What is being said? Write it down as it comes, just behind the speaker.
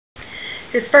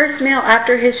his first meal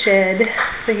after his shed,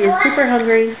 so he is super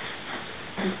hungry.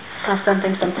 My son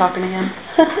thinks I'm talking to him.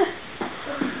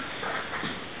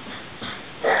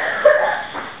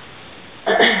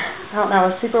 I don't know, I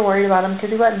was super worried about him because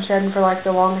he wasn't shedding for like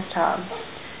the longest time.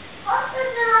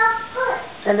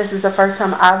 And this is the first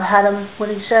time I've had him when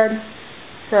he shed,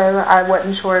 so I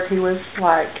wasn't sure if he was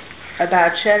like a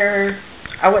bad shedder.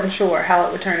 I wasn't sure how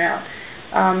it would turn out.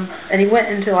 And he went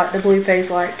into like the blue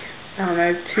phase like, I don't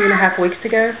know, 2.5 weeks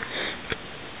ago.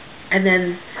 And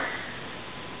then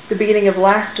the beginning of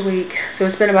last week, so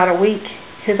it's been about a week,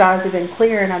 his eyes have been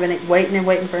clear and I've been waiting and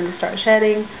waiting for him to start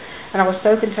shedding. And I was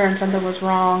so concerned something was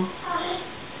wrong.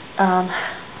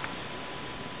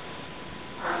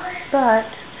 But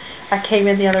I came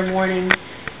in the other morning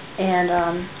and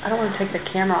I don't want to take the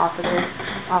camera off of him.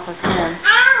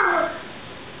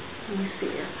 Let me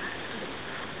see.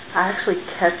 I actually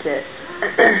kept it.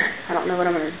 I don't know what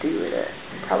I'm going to do with it.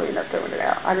 Probably end up throwing it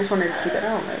out. I just wanted to keep it. I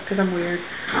don't know, because I'm weird.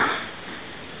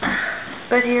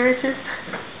 But here is his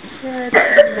shed.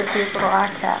 This is his little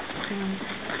eye cap.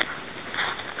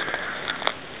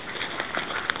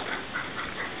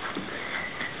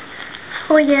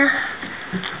 Oh yeah.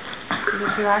 This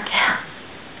is his eye cap.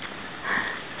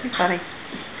 It's funny.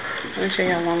 Let me show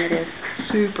you how long it is.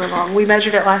 Super long. We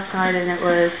measured it last night and it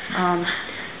was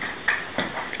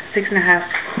 6.5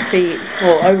 feet.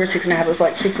 Well, over 6.5. It was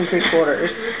like 6 3/4.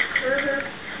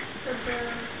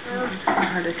 It's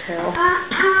hard to tell.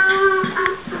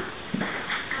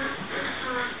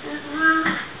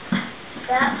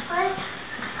 That one?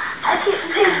 I can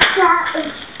pick that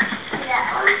one. That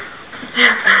one.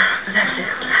 That's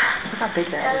it. Look how big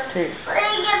that is too.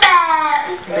 Bring it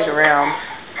back. Big around.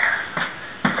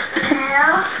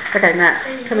 Okay, Matt,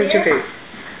 come eat your food.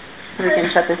 So we can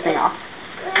shut this thing off.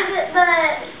 Bring it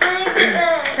back. Bring it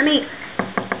back. Come eat.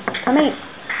 Come eat.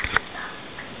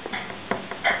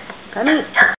 Come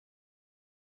eat.